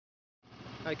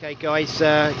Okay guys,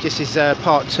 this is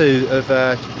part 2 of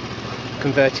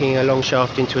converting a long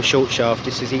shaft into a short shaft.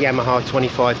 This is a Yamaha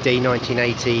 25D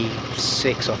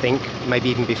 1986, I think, maybe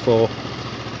even before.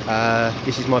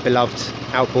 This is my beloved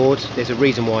Outboard. There's a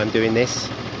reason why I'm doing this.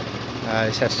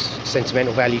 This has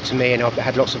sentimental value to me, and I've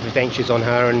had lots of adventures on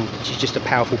her, and she's just a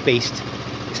powerful beast.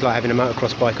 It's like having a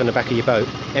motocross bike on the back of your boat.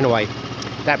 Anyway,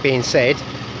 that being said,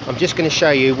 I'm just going to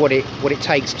show you what it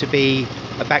takes to be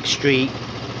a backstreet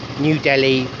New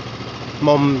Delhi,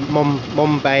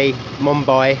 Bombay,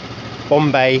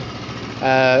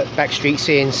 backstreet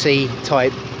CNC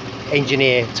type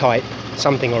engineer type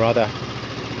something or other.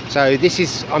 So this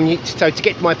is so to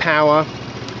get my power.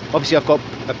 Obviously, I've got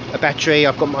a battery.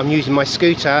 I'm using my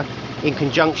scooter in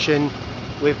conjunction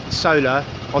with solar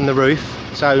on the roof.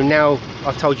 So now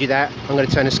I've told you that, I'm going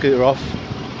to turn the scooter off.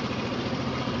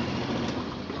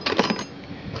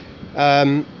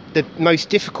 The most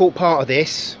difficult part of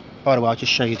this, by the way, I'll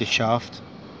just show you the shaft.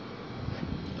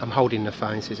 I'm holding the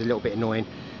phone, so it's a little bit annoying.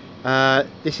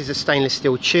 This is a stainless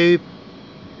steel tube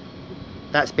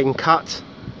that's been cut,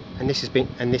 and this has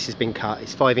been cut.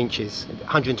 It's 5 inches,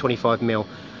 125 mil.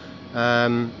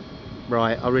 Right,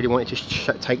 I really wanted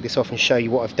to take this off and show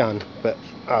you what I've done, but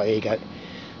oh, here you go.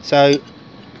 So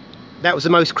that was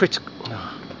the most critical.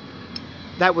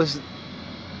 That was,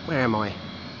 where am I?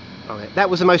 Right, that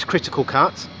was the most critical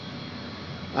cut.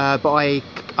 But I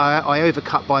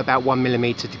overcut by about 1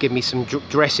 millimeter to give me some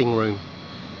dressing room,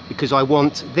 because I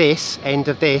want this end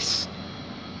of this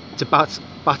to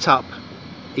butt up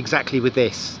exactly with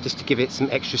this, just to give it some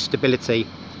extra stability,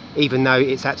 even though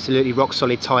it's absolutely rock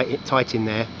solid tight in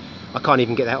there. I can't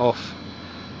even get that off.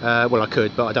 Well, I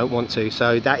could, but I don't want to.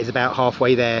 So that is about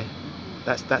halfway there.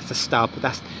 That's the stub.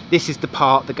 This is the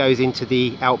part that goes into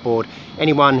the outboard.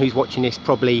 Anyone who's watching this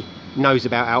probably knows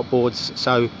about outboards,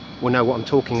 so will know what I'm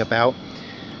talking about.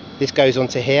 This goes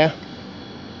onto here,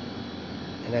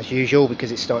 and as usual,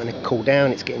 because it's starting to cool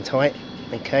down, it's getting tight.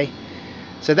 Okay,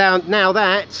 so now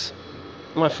that,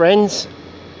 my friends,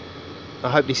 I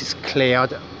hope this is clear.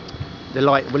 The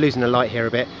light, we're losing the light here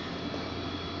a bit.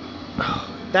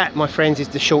 That, my friends, is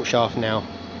the short shaft now.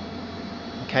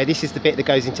 Okay, this is the bit that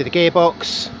goes into the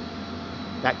gearbox,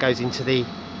 that goes into the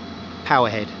power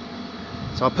head.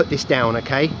 So I'll put this down.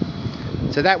 Okay,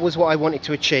 so that was what I wanted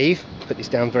to achieve. Put this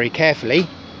down very carefully,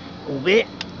 albeit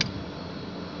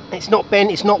it's not bent,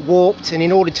 it's not warped, and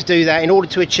in order to do that, in order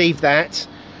to achieve that,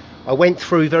 I went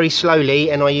through very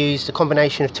slowly, and I used a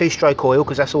combination of 2-stroke oil,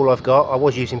 because that's all I've got. I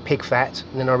was using pig fat,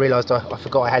 and then I realised I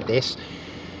forgot I had this,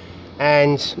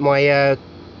 and my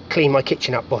clean my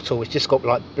kitchen up bottle. It's just got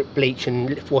like bleach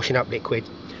and washing up liquid,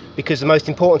 because the most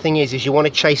important thing is you want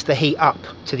to chase the heat up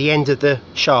to the end of the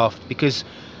shaft, because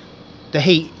the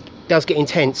heat does get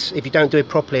intense if you don't do it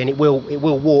properly, and it will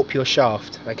warp your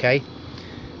shaft. Okay,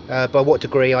 by what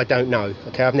degree I don't know.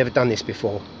 Okay, I've never done this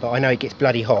before, but I know it gets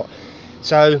bloody hot.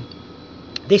 So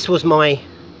this was my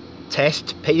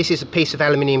test. This is a piece of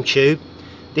aluminium tube.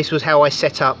 This was how I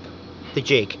set up the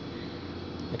jig.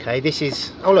 Okay, this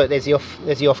is, oh look, there's the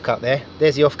off cut there.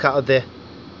 There's the off cut of the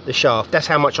shaft. That's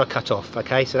how much I cut off.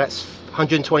 Okay, so that's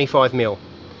 125 mil.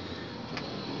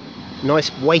 Nice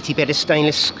weighty bit of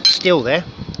stainless steel there.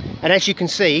 And as you can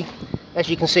see,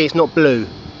 it's not blue.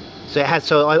 So it has.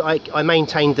 So I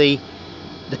maintained the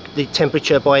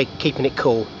temperature by keeping it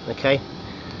cool. Okay.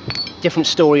 Different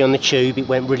story on the tube. It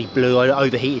went really blue. I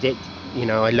overheated it. You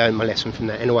know, I learned my lesson from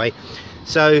that. Anyway,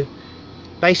 so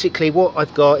basically what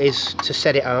I've got is to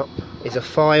set it up is a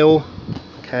file.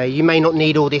 Okay. You may not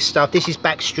need all this stuff. This is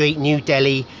backstreet New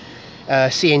Delhi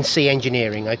CNC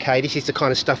engineering. Okay. This is the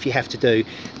kind of stuff you have to do.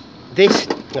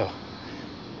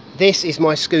 This is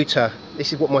my scooter.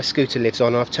 This is what my scooter lives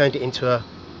on. I've turned it into a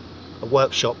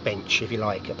workshop bench, if you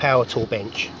like, a power tool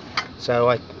bench. So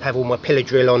I have all my pillar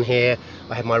drill on here.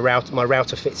 I have my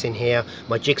router fits in here.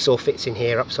 My jigsaw fits in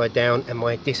here upside down, and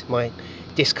my disc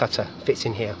cutter fits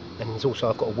in here. And there's also,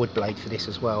 I've got a wood blade for this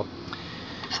as well.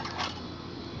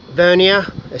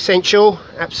 Vernier, essential,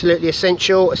 absolutely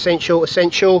essential,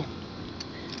 essential.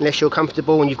 Unless you're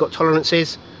comfortable and you've got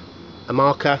tolerances. A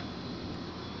marker.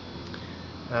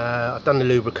 I've done the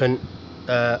lubricant.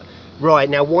 Right,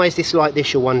 now why is this like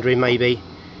this, you're wondering maybe.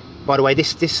 By the way,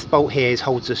 this bolt here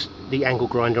holds the angle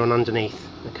grinder on underneath.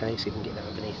 Okay, so you can get that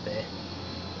underneath there.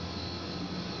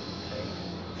 Okay.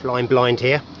 Flying blind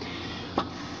here.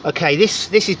 Okay, this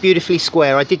is beautifully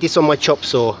square. I did this on my chop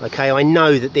saw. Okay, I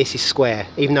know that this is square,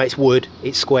 even though it's wood,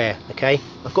 it's square. Okay,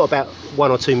 I've got about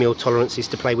 1 or 2 mil tolerances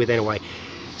to play with anyway.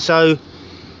 So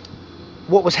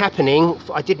what was happening,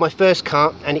 I did my first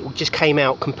cut and it just came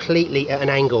out completely at an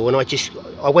angle, and I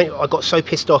got so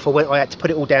pissed off, I had to put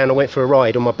it all down. I went for a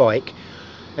ride on my bike,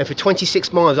 And for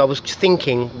 26 miles I was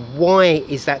thinking, why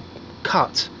is that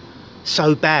cut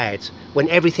so bad when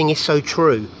everything is so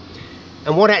true?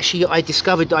 And what actually I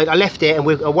discovered, I left it, and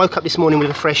I woke up this morning with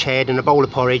a fresh head and a bowl of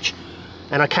porridge,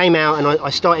 and I came out and I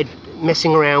started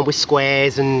messing around with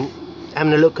squares and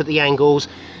having a look at the angles.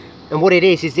 And what it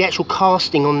is the actual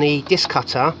casting on the disc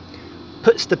cutter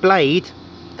puts the blade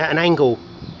at an angle.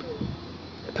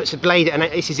 It puts the blade at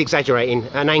this is exaggerating,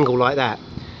 at an angle like that.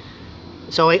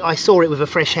 So I saw it with a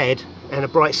fresh head and a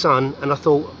bright sun, and I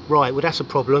thought, right, well that's a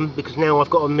problem, because now I've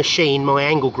got to machine my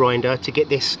angle grinder to get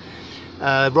this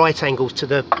right angles to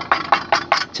the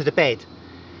bed.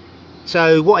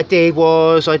 So what I did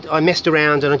was I messed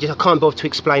around, and I can't bother to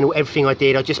explain everything I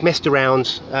did. I just messed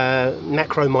around,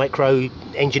 macro micro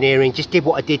engineering, just did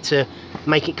what I did to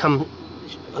make it come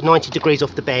 90 degrees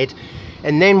off the bed.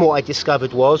 And then what I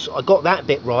discovered was I got that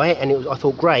bit right, and I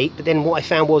thought great, but then what I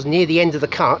found was near the end of the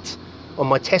cut on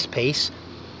my test piece,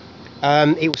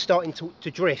 it was starting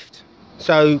to drift.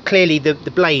 So clearly the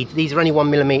blade, these are only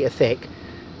 1mm thick,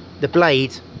 the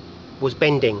blade was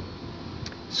bending.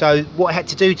 So what I had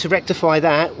to do to rectify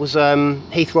that was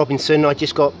Heath Robinson. I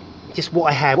just got what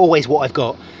I have, always what I've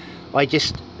got. I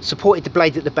just supported the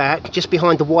blade at the back, just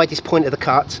behind the widest point of the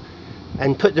cut,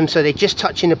 and put them so they're just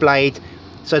touching the blade,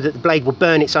 so that the blade will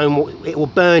burn it will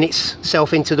burn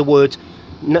itself into the wood.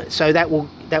 So that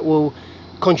will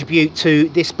contribute to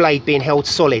this blade being held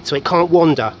solid, so it can't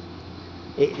wander.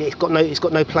 It's got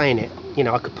no play in it. You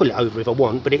know, I could pull it over if I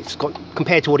want, but it's got,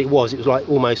 compared to what it was like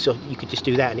almost, so you could just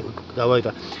do that and it would go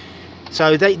over.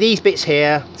 So these bits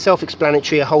here,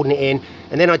 self-explanatory, are holding it in.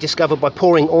 And then I discovered by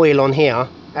pouring oil on here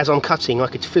as I'm cutting, I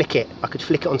could flick it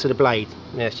onto the blade.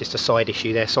 Yeah, it's just a side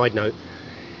issue there, side note.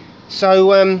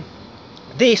 So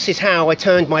this is how I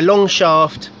turned my long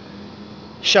shaft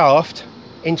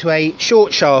into a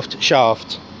short shaft.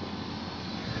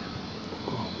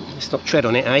 Let's not tread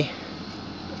on it, eh?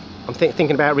 I'm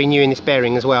thinking about renewing this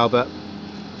bearing as well, but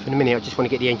for a minute I just want to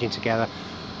get the engine together.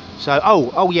 So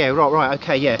oh yeah, right,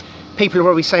 okay, yeah. People are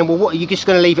probably saying, well, what, are you just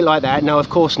going to leave it like that? No, of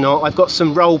course not. I've got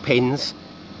some roll pins.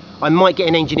 I might get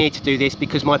an engineer to do this,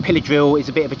 because my pillar drill is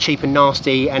a bit of a cheap and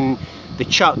nasty, and the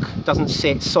chuck doesn't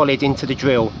sit solid into the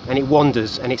drill and it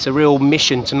wanders, and it's a real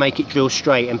mission to make it drill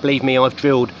straight. And believe me, I've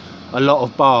drilled a lot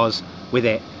of bars with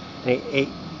it.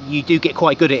 You do get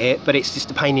quite good at it, but it's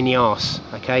just a pain in the arse.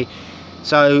 Okay,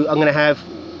 so I'm going to have,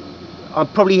 I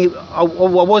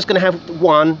was going to have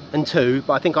 1 and 2,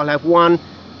 but I think I'll have 1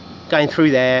 going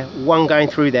through there, 1 going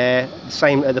through there, the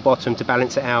same at the bottom to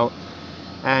balance it out.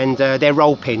 And they're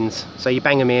roll pins, so you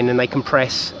bang them in and they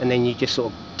compress, and then you just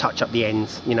sort of touch up the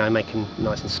ends, you know, make them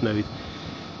nice and smooth,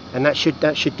 and that should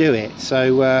do it.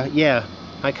 So yeah,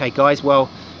 okay guys, well,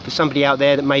 for somebody out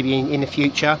there that maybe in the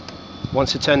future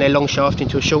wants to turn their long shaft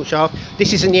into a short shaft,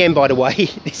 this isn't the end, by the way.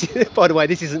 This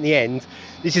isn't the end.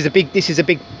 This is a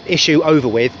big issue over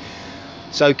with.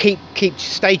 So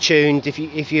stay tuned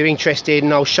if you're interested,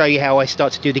 and I'll show you how I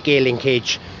start to do the gear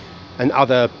linkage and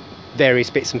other various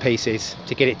bits and pieces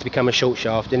to get it to become a short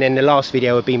shaft. And then the last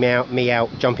video would be me out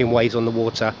jumping waves on the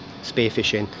water,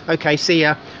 spearfishing. Okay, see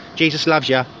ya. Jesus loves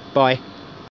ya. Bye.